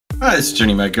Hi, it's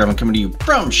Journey Mike. I'm coming to you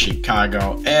from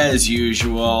Chicago as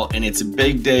usual, and it's a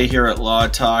big day here at Law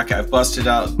Talk. I've busted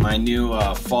out my new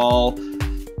fall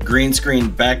green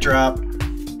screen backdrop.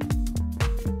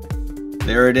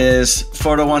 There it is.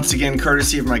 Photo once again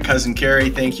courtesy of my cousin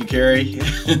Carrie. Thank you, Carrie.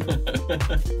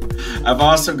 I've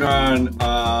also gone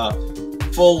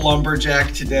full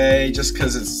lumberjack today just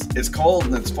because it's cold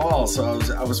and it's fall, so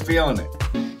I was feeling it.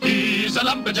 He's a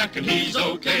lumberjack and he's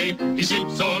okay. He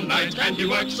sleeps all night and he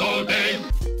works all day.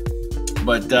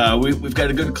 But we've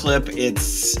got a good clip.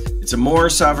 It's a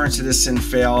Moorish sovereign citizen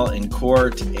fail in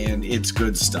court, and it's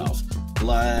good stuff.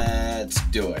 Let's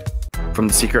do it. From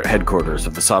the secret headquarters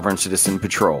of the Sovereign Citizen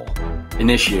Patrol,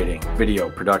 initiating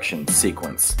video production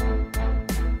sequence.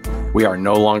 We are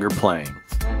no longer playing.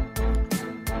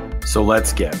 So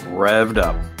let's get revved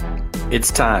up.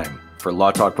 It's time for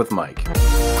Law Talk with Mike.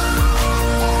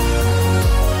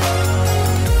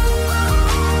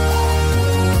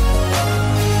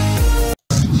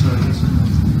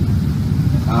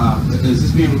 Is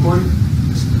this being recorded?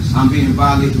 I'm being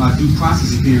violated. My due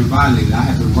process is being violated. I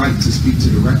have the right to speak to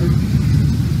the record.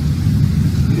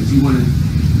 And if you want to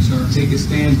take a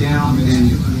stand down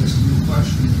and the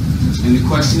question is? The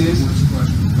question is,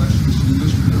 you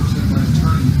wish to be represented by an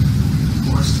attorney, of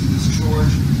course, to this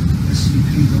George,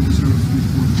 SCP, the Reserve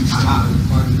 342,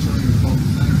 by an attorney or public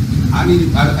defender. I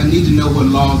need to know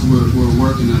what laws we're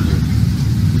working under,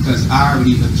 because I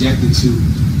already objected to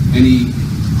any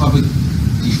public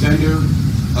defender,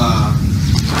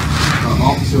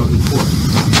 officer of the court.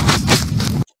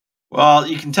 Well,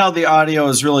 you can tell the audio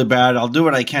is really bad. I'll do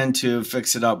what I can to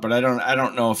fix it up, but I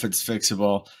don't know if it's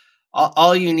fixable.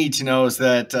 All you need to know is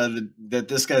that that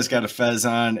this guy's got a fez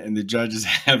on, and the judge is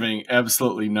having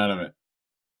absolutely none of it.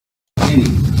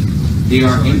 They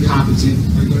are incompetent.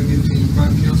 Are you going to get into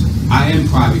private counsel? I am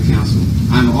private counsel.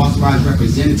 I'm an authorized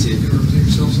representative.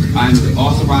 I'm the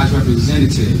authorized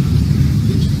representative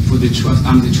for the trust.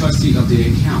 I'm the trustee of the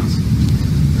account.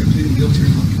 Are you pleading guilty or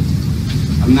not guilty?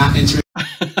 I'm not entering.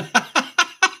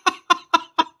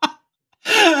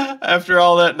 After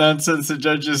all that nonsense, the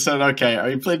judge just said, okay, are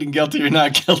you pleading guilty or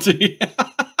not guilty?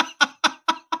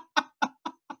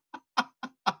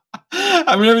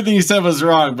 I mean, everything he said was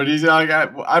wrong, but he's like,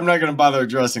 I'm not going to bother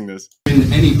addressing this.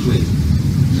 In any plea.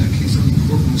 In that case, I'm the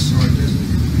court will start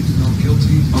not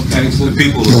guilty. Okay, so the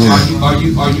people are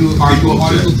you Article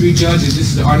 3 judges? This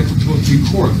is the Article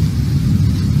 3 court.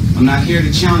 I'm not here to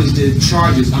challenge the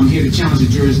charges. I'm here to challenge the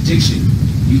jurisdiction.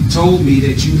 You told me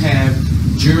that you have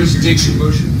jurisdiction.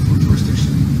 Motion for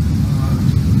jurisdiction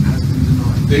has been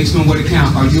denied. Based on what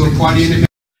account? Are you a party in the?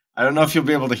 I don't know if you'll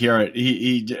be able to hear it.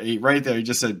 He right there, he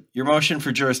just said, your motion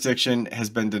for jurisdiction has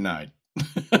been denied.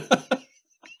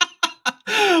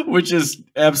 Which is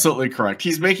absolutely correct.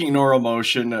 He's making an oral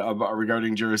motion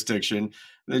regarding jurisdiction.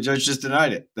 The judge just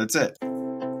denied it. That's it.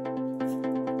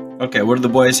 Okay, what do the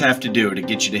boys have to do to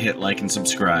get you to hit like and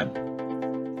subscribe?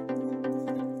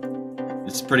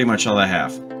 It's pretty much all I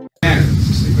have. No,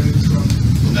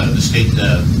 the state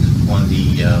on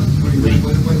the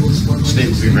state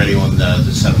will be ready on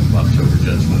the 7th of October,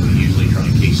 Judge, when we usually try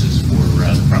cases for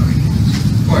the property.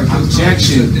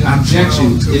 Objection!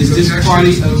 Is this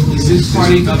party?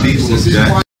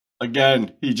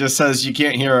 Again, he just says you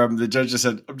can't hear him. The judge just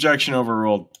said objection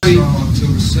overruled. The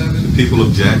people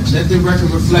object. Let the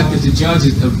record reflect that the judge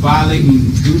is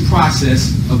violating due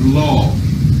process of law.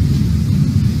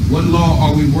 What law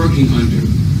are we working under?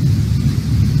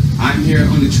 I'm here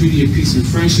on the Treaty of Peace and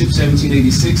Friendship,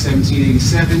 1786,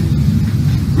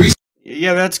 1787.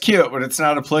 Yeah, that's cute, but it's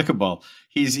not applicable.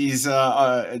 He's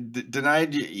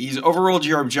denied. He's overruled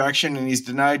your objection, and he's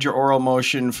denied your oral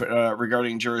motion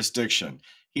regarding jurisdiction.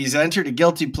 He's entered a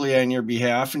guilty plea on your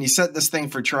behalf, and he set this thing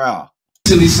for trial.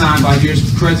 Recently signed by your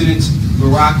Presidents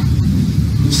Barack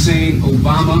Hussein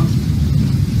Obama,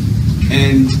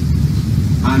 and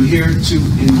I'm here to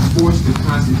enforce the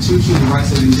Constitution, the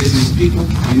rights of indigenous people,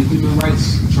 and the human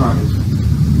rights charters.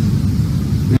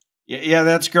 Yeah,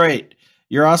 that's great.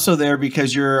 You're also there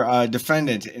because you're a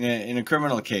defendant in a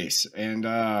criminal case, and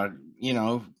you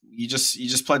know, you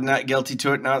just pled not guilty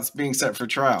to it. Now it's being set for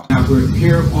trial. Now we're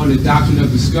here on the doctrine of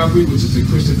discovery, which is a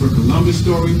Christopher Columbus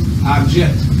story. I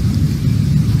object.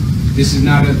 This is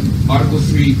not an Article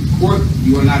 3 court.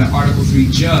 You are not an Article 3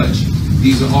 judge.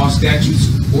 These are all statutes,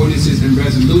 ordinances, and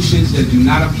resolutions that do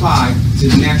not apply to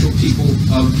the natural people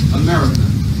of America.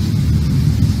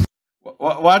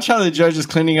 Watch how the judge is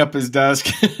cleaning up his desk,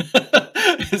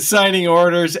 signing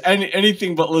orders,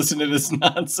 anything but listen to this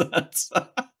nonsense.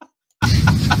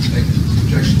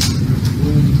 Objection to the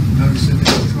ruling. Notice in the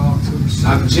trial October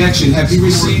Objection. Have you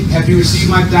received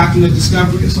my document of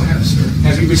discovery? Yes, I have, sir.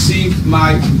 Have you received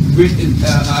my written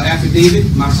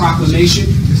affidavit, my proclamation?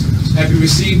 Yes, I have, sir. Have you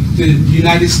received the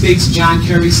United States John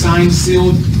Kerry sign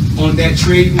sealed on that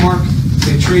trademark,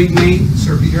 that trade name?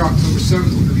 Sir, be here October 7th.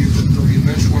 There'll be a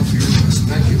bench warrant for your arrest.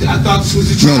 Thank you. I thought this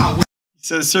was a trial. He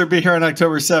says, sir, be here on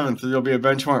October 7th. There'll be a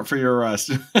bench warrant for your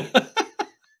arrest.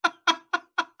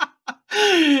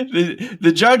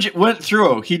 The judge went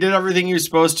through. He did everything he was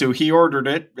supposed to. He ordered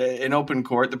it in open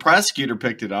court. The prosecutor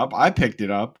picked it up. I picked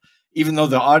it up, even though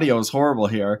the audio is horrible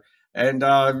here. And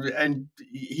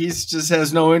he just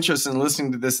has no interest in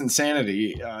listening to this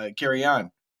insanity. Carry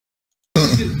on.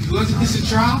 Wasn't this a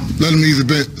trial? Let him leave the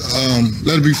bench.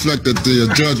 Let it reflect that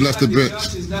the judge left the bench. The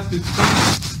judge has left the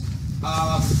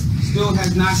bench. Still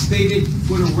has not stated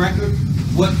for the record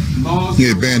what laws He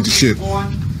abandoned ship.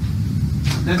 on.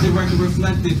 Let the record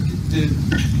reflect that the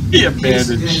He case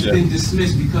abandoned has ship. been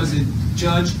dismissed because the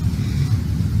judge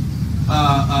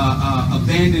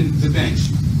abandoned the bench.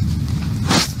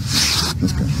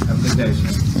 Have a good day,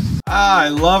 sir. I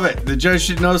love it. The judge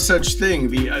did no such thing.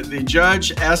 The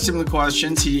judge asked him the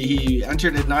questions. He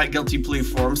entered a not guilty plea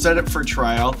form, set it for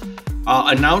trial,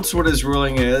 announced what his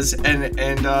ruling is, and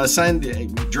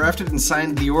drafted and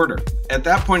signed the order. At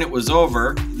that point, it was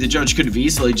over. The judge could have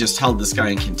easily just held this guy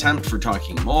in contempt for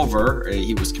talking him over.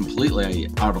 He was completely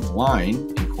out of line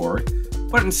in court.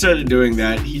 But instead of doing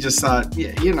that, he just thought,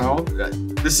 yeah, you know,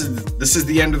 this is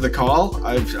the end of the call.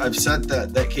 I've set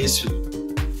that case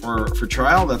for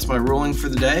trial. That's my ruling for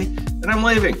the day, and I'm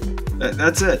leaving.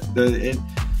 That's it.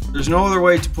 There's no other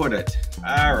way to put it.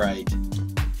 All right.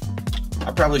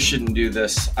 I probably shouldn't do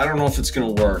this. I don't know if it's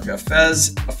gonna work. A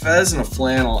fez and a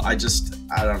flannel. I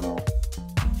don't know.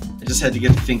 I just had to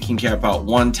get the thinking cap out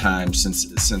one time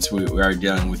since we are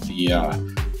dealing with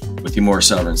the more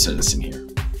sovereign citizen here.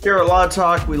 Here at Law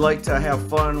Talk, we like to have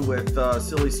fun with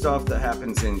silly stuff that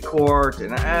happens in court,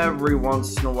 and every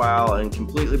once in a while, and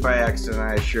completely by accident,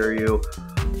 I assure you,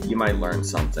 you might learn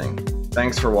something.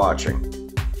 Thanks for watching.